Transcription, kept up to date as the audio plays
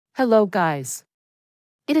Hello, guys.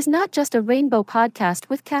 It is not just a rainbow podcast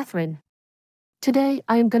with Catherine. Today,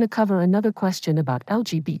 I am going to cover another question about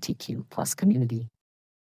LGBTQ plus community.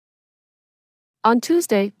 On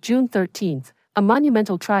Tuesday, June 13th, a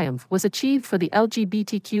monumental triumph was achieved for the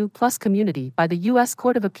LGBTQ plus community by the U.S.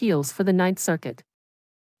 Court of Appeals for the Ninth Circuit.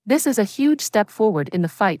 This is a huge step forward in the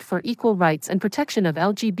fight for equal rights and protection of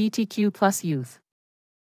LGBTQ plus youth.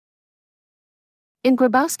 In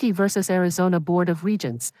Grabowski v. Arizona Board of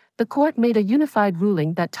Regents, the court made a unified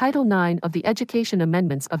ruling that Title IX of the Education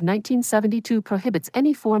Amendments of 1972 prohibits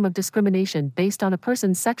any form of discrimination based on a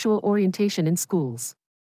person's sexual orientation in schools.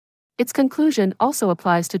 Its conclusion also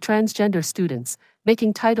applies to transgender students,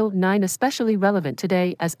 making Title IX especially relevant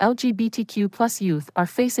today as LGBTQ+ youth are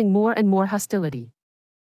facing more and more hostility.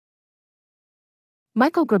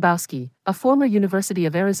 Michael Grabowski, a former University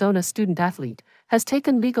of Arizona student-athlete, has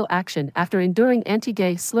taken legal action after enduring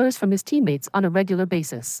anti-gay slurs from his teammates on a regular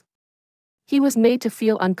basis. He was made to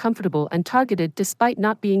feel uncomfortable and targeted despite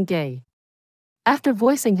not being gay. After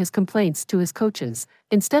voicing his complaints to his coaches,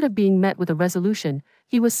 instead of being met with a resolution,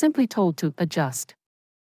 he was simply told to adjust.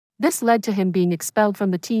 This led to him being expelled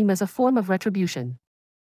from the team as a form of retribution.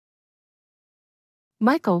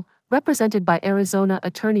 Michael, represented by Arizona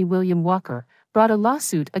attorney William Walker, brought a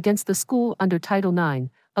lawsuit against the school under Title IX,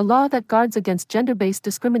 a law that guards against gender-based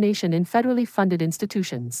discrimination in federally funded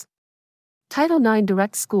institutions. Title IX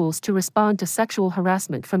directs schools to respond to sexual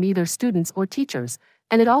harassment from either students or teachers,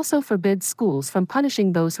 and it also forbids schools from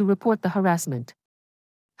punishing those who report the harassment.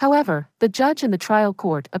 However, the judge in the trial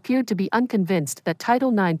court appeared to be unconvinced that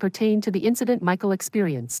Title IX pertained to the incident Michael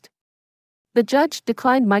experienced. The judge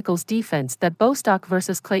declined Michael's defense that Bostock v.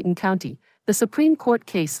 Clayton County, the Supreme Court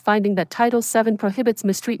case finding that Title VII prohibits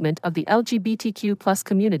mistreatment of the LGBTQ+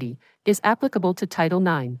 community, is applicable to Title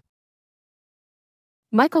IX.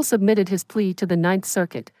 Michael submitted his plea to the Ninth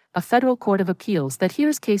Circuit, a federal court of appeals that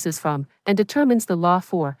hears cases from and determines the law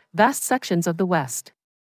for vast sections of the West.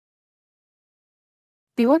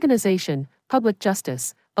 The organization, Public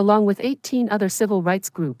Justice, along with 18 other civil rights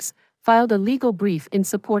groups, filed a legal brief in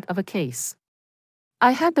support of a case.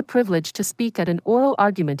 I had the privilege to speak at an oral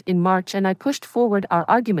argument in March, and I pushed forward our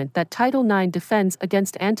argument that Title IX defends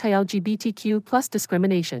against anti-LGBTQ+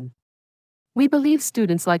 discrimination. We believe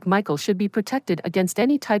students like Michael should be protected against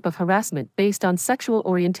any type of harassment based on sexual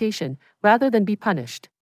orientation, rather than be punished.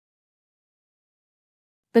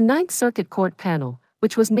 The Ninth Circuit Court panel,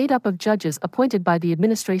 which was made up of judges appointed by the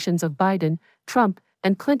administrations of Biden, Trump,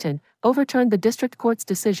 and Clinton, overturned the district court's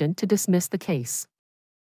decision to dismiss the case.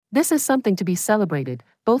 This is something to be celebrated,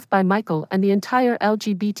 both by Michael and the entire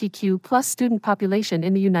LGBTQ+ student population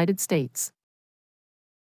in the United States.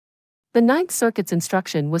 The Ninth Circuit's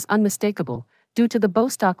instruction was unmistakable. Due to the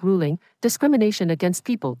Bostock ruling, discrimination against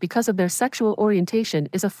people because of their sexual orientation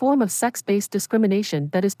is a form of sex-based discrimination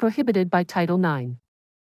that is prohibited by Title IX.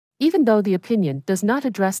 Even though the opinion does not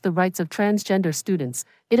address the rights of transgender students,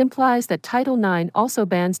 it implies that Title IX also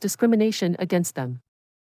bans discrimination against them.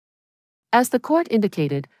 As the court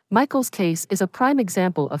indicated, Michael's case is a prime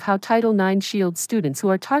example of how Title IX shields students who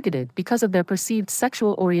are targeted because of their perceived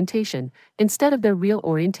sexual orientation, instead of their real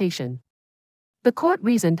orientation. The court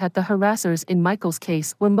reasoned that the harassers in Michael's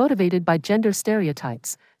case were motivated by gender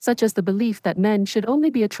stereotypes, such as the belief that men should only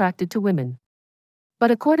be attracted to women.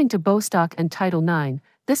 But according to Bostock and Title IX,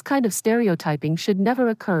 this kind of stereotyping should never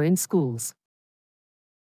occur in schools.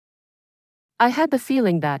 I had the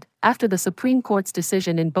feeling that, after the Supreme Court's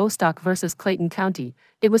decision in Bostock v. Clayton County,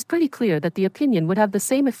 it was pretty clear that the opinion would have the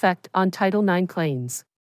same effect on Title IX claims.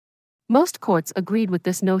 Most courts agreed with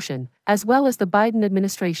this notion, as well as the Biden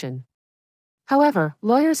administration. However,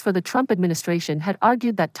 lawyers for the Trump administration had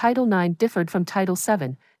argued that Title IX differed from Title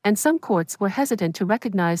VII, and some courts were hesitant to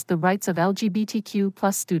recognize the rights of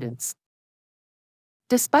LGBTQ+ students.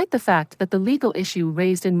 Despite the fact that the legal issue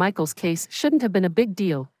raised in Michael's case shouldn't have been a big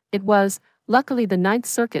deal, it was. Luckily, the Ninth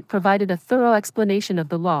Circuit provided a thorough explanation of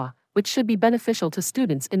the law, which should be beneficial to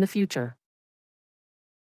students in the future.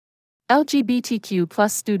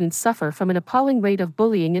 LGBTQ+ students suffer from an appalling rate of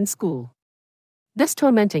bullying in school. This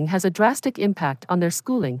tormenting has a drastic impact on their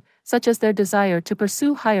schooling, such as their desire to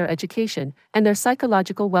pursue higher education and their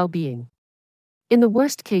psychological well-being. In the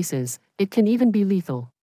worst cases, it can even be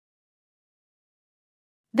lethal.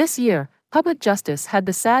 This year, Public Justice had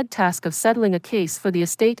the sad task of settling a case for the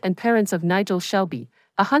estate and parents of Nigel Shelby,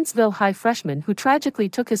 a Huntsville High freshman who tragically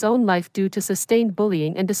took his own life due to sustained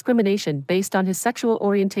bullying and discrimination based on his sexual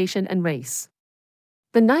orientation and race.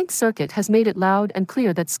 The Ninth Circuit has made it loud and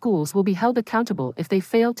clear that schools will be held accountable if they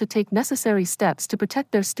fail to take necessary steps to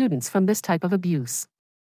protect their students from this type of abuse.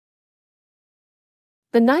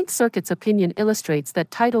 The Ninth Circuit's opinion illustrates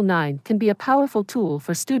that Title IX can be a powerful tool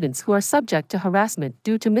for students who are subject to harassment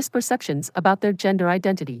due to misperceptions about their gender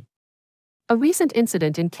identity. A recent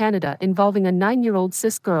incident in Canada involving a 9-year-old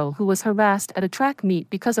cis girl who was harassed at a track meet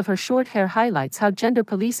because of her short hair highlights how gender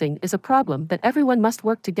policing is a problem that everyone must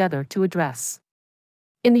work together to address.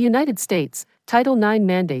 In the United States, Title IX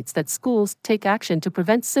mandates that schools take action to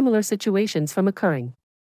prevent similar situations from occurring.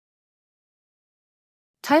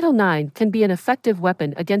 Title IX can be an effective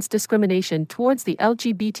weapon against discrimination towards the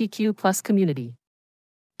LGBTQ+ community.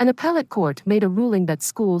 An appellate court made a ruling that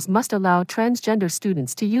schools must allow transgender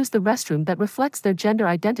students to use the restroom that reflects their gender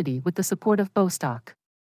identity with the support of Bostock.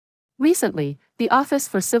 Recently, the Office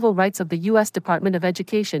for Civil Rights of the U.S. Department of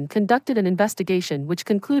Education conducted an investigation which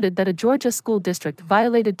concluded that a Georgia school district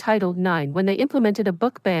violated Title IX when they implemented a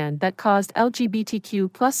book ban that caused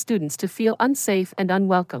LGBTQ+ students to feel unsafe and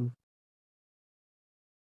unwelcome.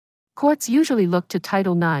 Courts usually look to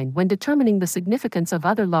Title IX when determining the significance of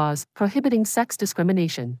other laws prohibiting sex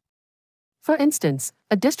discrimination. For instance,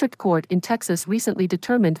 a district court in Texas recently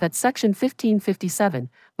determined that Section 1557,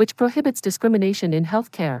 which prohibits discrimination in health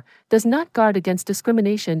care, does not guard against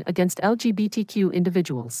discrimination against LGBTQ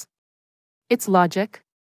individuals. Its logic?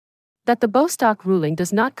 That the Bostock ruling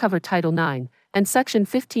does not cover Title IX, and Section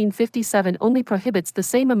 1557 only prohibits the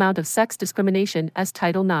same amount of sex discrimination as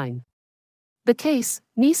Title IX. The case,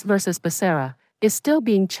 Nice v. Becerra, is still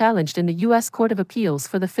being challenged in the U.S. Court of Appeals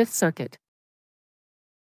for the Fifth Circuit.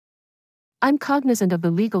 I'm cognizant of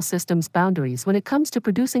the legal system's boundaries when it comes to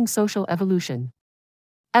producing social evolution.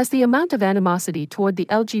 As the amount of animosity toward the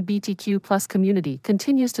LGBTQ+ community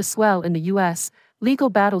continues to swell in the U.S.,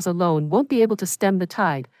 legal battles alone won't be able to stem the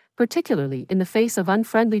tide, particularly in the face of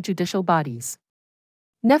unfriendly judicial bodies.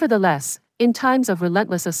 Nevertheless, in times of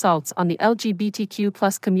relentless assaults on the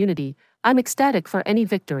LGBTQ+ community, I'm ecstatic for any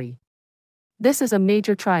victory. This is a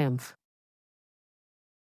major triumph.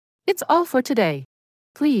 It's all for today.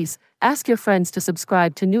 Please, ask your friends to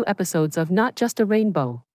subscribe to new episodes of Not Just a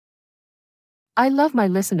Rainbow. I love my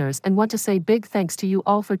listeners and want to say big thanks to you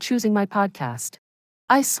all for choosing my podcast.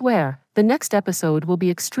 I swear, the next episode will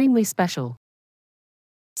be extremely special.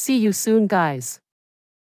 See you soon, guys.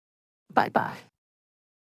 Bye-bye.